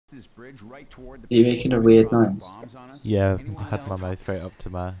this bridge right toward the. Are you making a weird noise? Yeah, I had my mouth right up to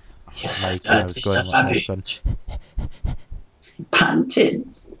my Yes, mic and I was going.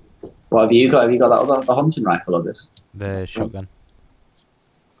 Panting. What have you got? Have you got that other, the hunting rifle or this? The shotgun.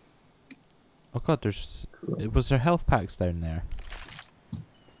 Oh god, was there health packs down there?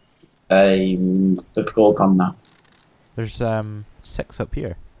 They've all gone now. There's 6 up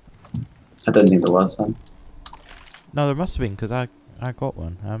here. I don't think there was then. No, there must have been because I got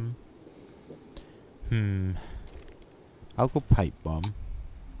one. I'll go pipe bomb,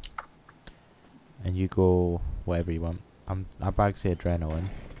 and you go whatever you want. I bags the adrenaline.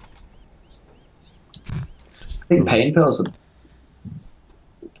 I think pain pills are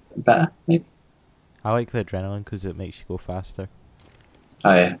better, maybe. I like the adrenaline because it makes you go faster.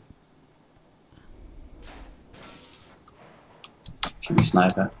 Oh yeah. Should be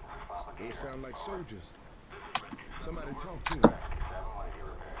sniper. They sound like soldiers. Somebody talk to them.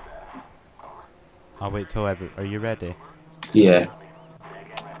 I'll wait till are you ready? Yeah.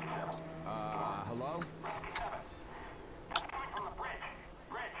 Hello?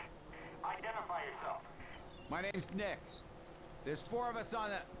 My name's Nick. There's 4 of us on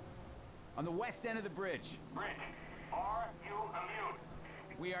the west end of the bridge. Bridge, are you immune?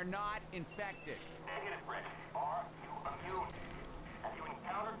 We are not infected. Negative, Bridge. Are you immune? Have you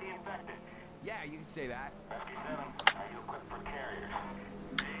encountered the infected? Yeah, you can say that. Rescue 7, are you equipped for carriers?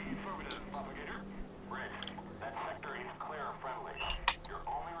 Affirmative, propagator. Bridge, that sector is clear of friendly. Your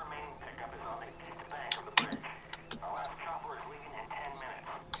only remaining pickup is on the east bank of the bridge. Our last chopper is leaving in 10 minutes.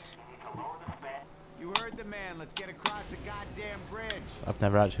 You need to lower the span. You heard the man. Let's get across the goddamn bridge. I've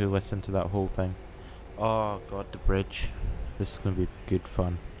never actually listened to that whole thing. Oh god, the bridge. This is gonna be good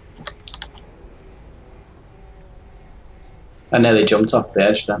fun. I nearly jumped off the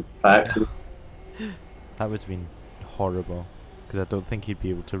edge then by accident. That would have been horrible because I don't think he'd be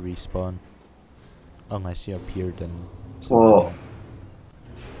able to respawn unless he appeared in. Whoa.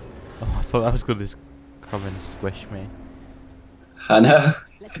 Oh, I thought that was going to come and squish me. I know.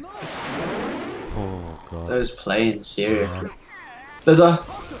 Oh god. Those planes, seriously. There's a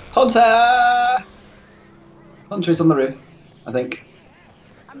hunter! Hunter is on the roof, I think.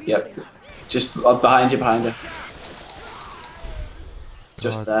 Yep. Just behind you.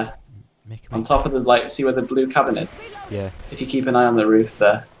 Just there. On top of the, see where the blue cabin is? Yeah. If you keep an eye on the roof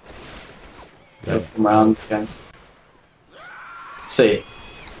there. Go come around again. See.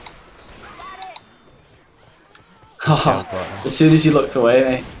 Oh, as soon as you looked away,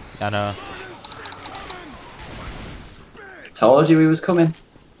 mate. I know. Told you he was coming.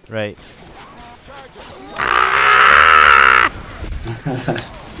 Right.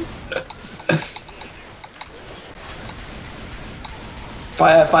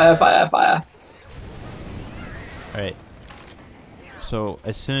 Fire. Right. So,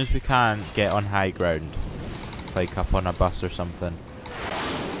 as soon as we can, get on high ground. Like up on a bus or something.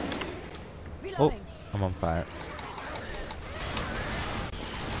 Oh, I'm on fire.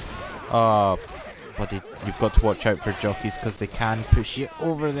 Oh, buddy, you've got to watch out for jockeys because they can push you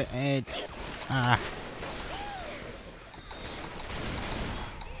over the edge. Ah.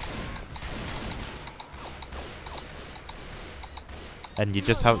 And you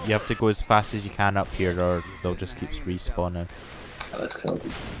have to go as fast as you can up here or they'll just keep respawning. Let's kill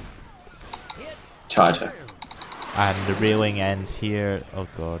them. Charger. And the railing ends here. Oh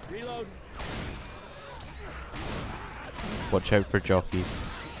god. Watch out for jockeys.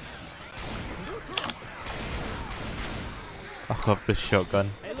 I love this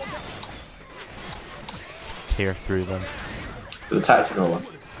shotgun. Just tear through them. The tactical one.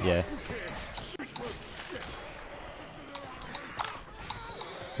 Yeah.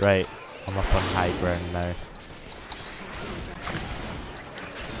 Right, I'm up on high ground now.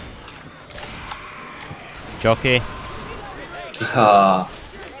 Jockey.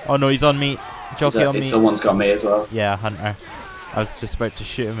 Oh no, he's on me. Jockey on me. Someone's got me as well. Yeah, Hunter. I was just about to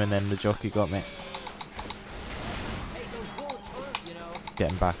shoot him and then the jockey got me.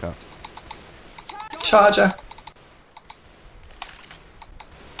 Getting back up. Charger.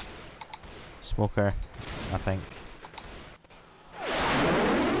 Smoker, I think.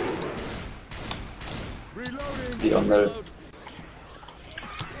 Be on the.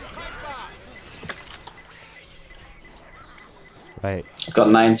 Right. I've got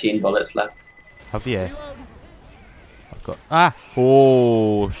 19 bullets left. Have you? I've got. Ah!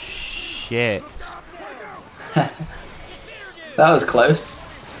 Oh, shit. That was close.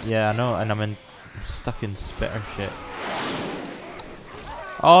 Yeah, I know, and I'm stuck in spitter shit.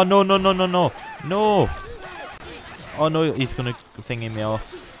 Oh, no. No! Oh no, he's gonna thingy me off.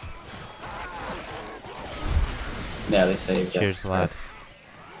 Yeah, they saved you. Cheers, lad.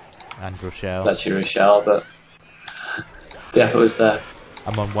 And Rochelle. It's actually Rochelle, but the effort was there.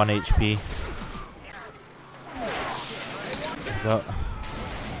 I'm on 1 HP. Got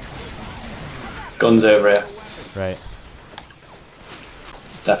Guns over here. right.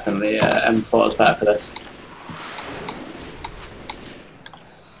 Definitely M4 is better for this.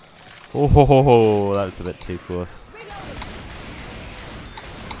 Oh ho ho ho! That was a bit too close.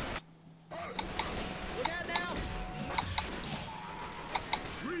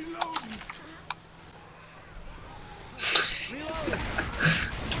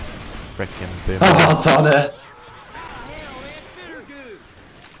 Frickin' boom. Oh, it's on it.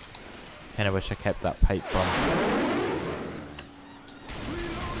 Kinda wish I kept that pipe bomb.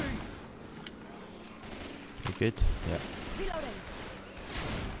 You good? Yeah.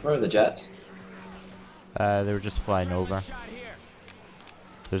 Where are the jets? They were just flying over.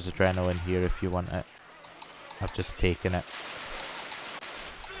 There's adrenaline here if you want it. I've just taken it.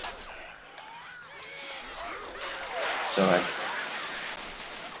 It's alright.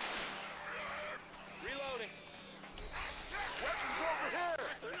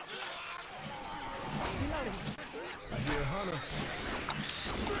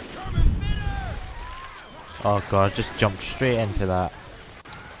 Oh god, just jumped straight into that.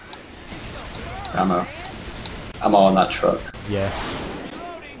 Ammo. Ammo on that truck. Yeah.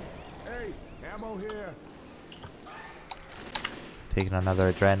 Hey, ammo here. Taking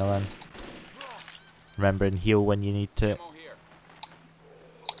another adrenaline. Remembering heal when you need to.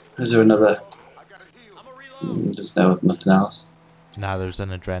 Is there another? There's nothing else. Nah, there's an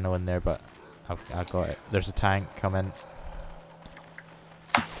adrenaline there, but I got it. There's a tank coming.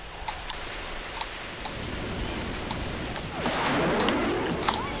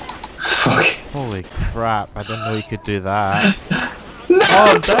 Fuck. Holy crap, I didn't know you could do that.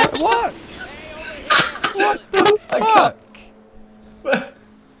 Oh, that, what? What the fuck?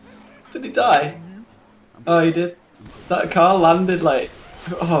 Did he die? Oh, he did. That car landed like...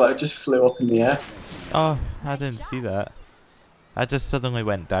 Oh, it just flew up in the air. Oh, I didn't see that. I just suddenly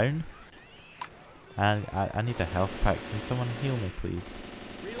went down. And I need a health pack. Can someone heal me, please?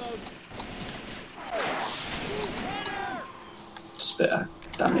 Spitter.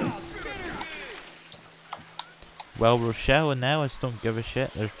 Damn you. Well, Rochelle and Ellis don't give a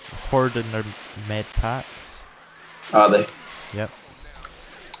shit. They're hoarding their med packs. Are they? Yep.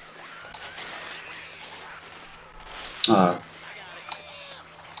 Oh.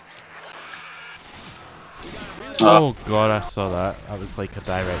 Oh god, I saw that. That was like a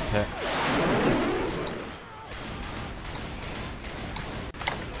direct hit.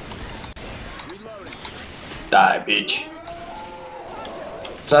 Die, bitch.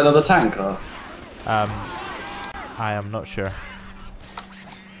 Is that another tank or? I am not sure.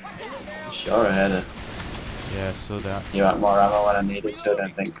 Sure, I had it. Yeah, so that. You had more ammo when I needed, so I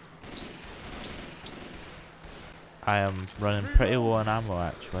don't think. I am running pretty low on ammo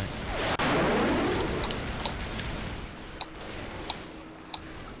actually.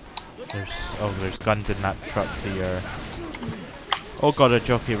 There's guns in that truck to your. Oh god, a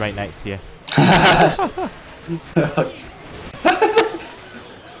jockey right next to you.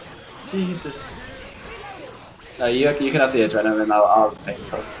 Jesus. No, you can have the adrenaline. I'll take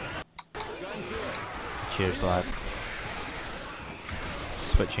those. Cheers, lad.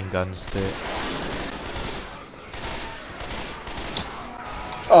 Switching guns to.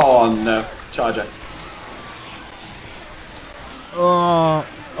 Oh no, charger. Oh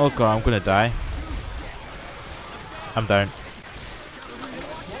god, I'm gonna die. I'm down.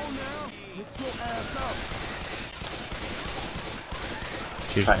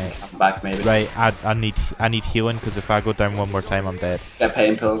 Cheers, Try mate. and come back maybe. Right, I need healing because if I go down one more time, I'm dead. Get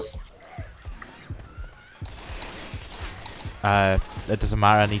pain pills. It doesn't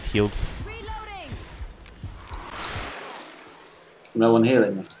matter. I need healed. No one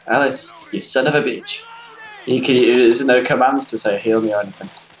healing me. Alice, you son of a bitch. There's no commands to say heal me or anything.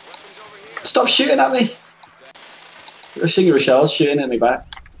 Stop shooting at me! Rushing Rochelle's shooting at me back.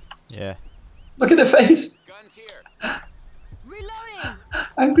 Yeah. Look at the face! Guns here. Reloading!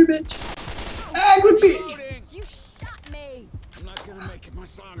 Angry bitch! Angry bitch! You shot me! I'm not gonna make it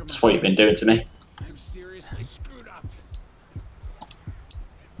much longer. That's what you've been doing to me. I'm seriously screwed up.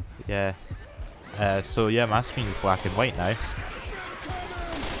 Yeah. So yeah, my screen is black and white now.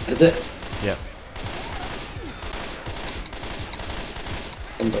 Is it? Yep.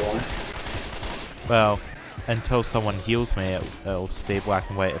 Wonder why. Well, until someone heals me, it'll stay black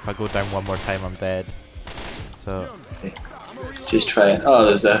and white. If I go down one more time, I'm dead. So. Just try and... Oh,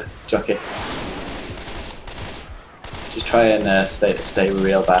 there's a jockey. Just try and stay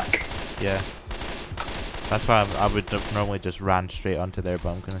real back. Yeah. That's why I would normally just ran straight onto there,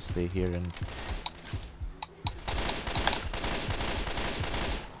 but I'm gonna stay here and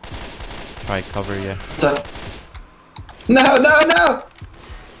try cover you. So, no, no, no!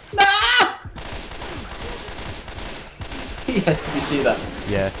 No! Yes, did you see that?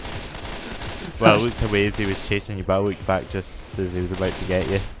 Yeah. Well, I looked away as he was chasing you, but I looked back just as he was about to get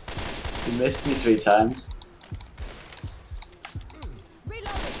you. You missed me 3 times.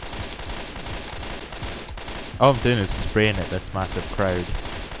 All I'm doing is spraying at this massive crowd.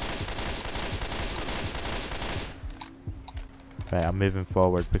 Right, I'm moving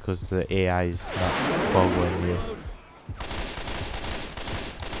forward because the AI's not following you.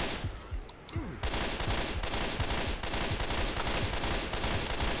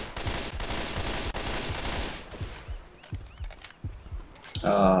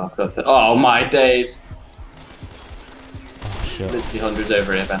 Oh, oh my days! Oh shit. Literally hundreds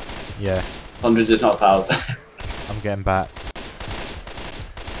over here, Ben. Yeah, Hundreds, if not thousands. I'm getting back.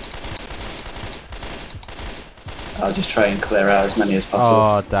 I'll just try and clear out as many as possible.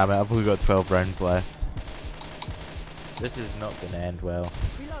 Oh damn it, I've only got 12 rounds left. This is not gonna end well.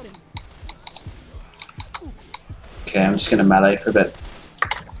 Okay, I'm just gonna melee for a bit.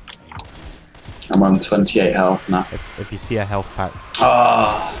 I'm on 28 health now. If you see a health pack,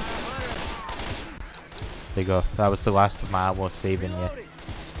 Ah, there you go. That was the last of my ammo saving you.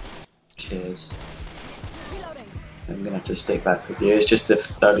 cheers. I'm gonna have to stick back with you. It's just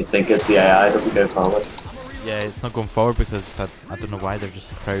if the only thing is the AI doesn't go forward. Yeah, it's not going forward because I don't know why they're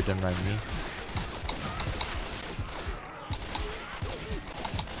just crowding around me.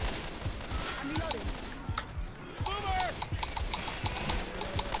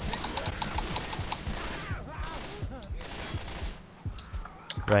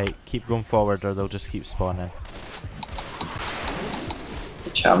 Right, keep going forward or they'll just keep spawning.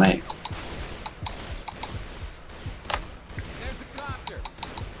 Ciao, mate.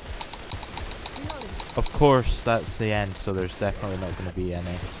 Of course, that's the end, so there's definitely not going to be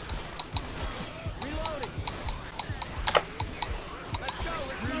any.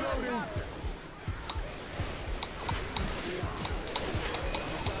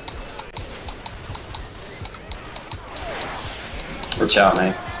 Watch out,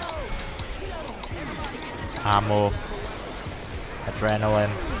 mate. Ammo.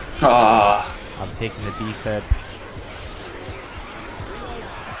 Adrenaline. Ah, I'm taking the defib.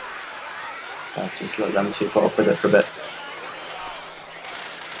 I'll just let them two put up with it for a bit.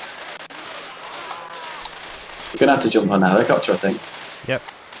 We're gonna have to jump on the helicopter, I think. Yep.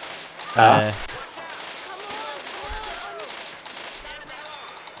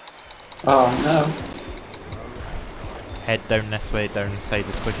 Oh no. Head down this way, down the side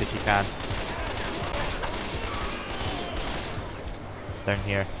as quick as you can. Down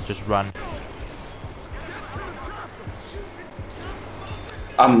here, just run.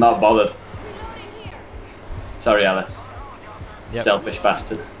 I'm not bothered. Sorry, Alice. Yep. Selfish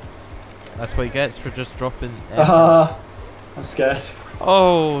bastard. That's what he gets for just dropping. Ah, I'm scared.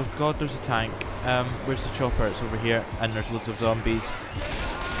 Oh god, there's a tank. Where's the chopper? It's over here, and there's loads of zombies.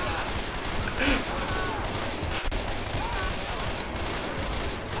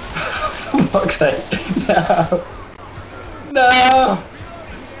 For fuck's sake. No. No.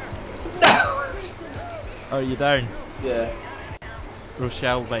 No. Oh, you down? Yeah.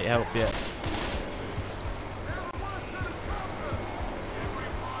 Rochelle might help you.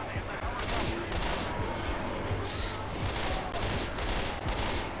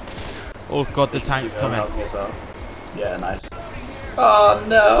 Oh god, the tank's coming. As well. Yeah, nice. Oh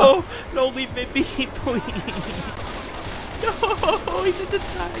no! Oh, no, leave me be, please. No, he's in the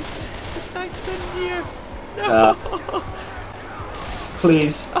tank. The tank's in here. No.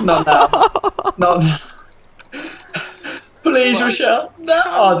 Please, not now. Not now. Please, Rochelle. No.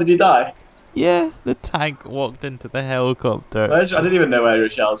 Oh, did he die? Yeah, the tank walked into the helicopter. I didn't even know where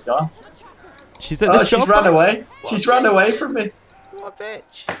Rochelle's gone. She's at Oh, the she's chopper. ran away. What She's a ran bitch. away from me. What a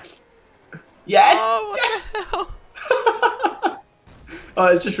bitch. Yes! Oh, what Yes! the hell? Oh,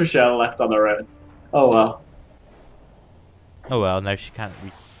 it's just Rochelle left on her own. Oh well. Oh well, now she can't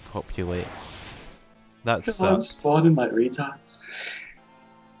repopulate. That's I'm spawning like retards.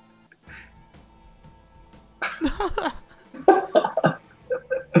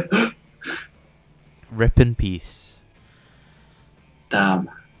 Rip in peace. Damn.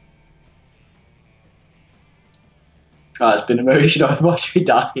 Oh, it's been emotional. I've watched me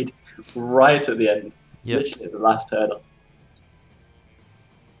died right at the end. Yep. Literally at the last hurdle.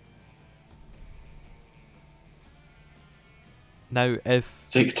 Now, if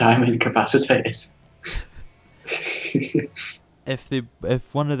 6 time incapacitated.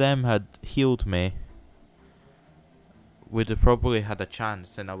 if one of them had healed me, would have probably had a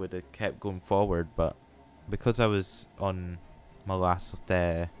chance and I would have kept going forward, but because I was on my last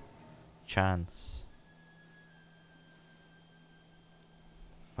chance.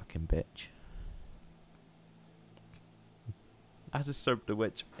 Fucking bitch. I disturb the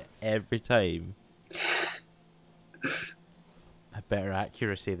witch every time. A better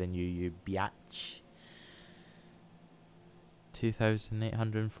accuracy than you biatch.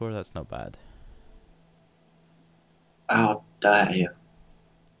 2,804, that's not bad. How dare you?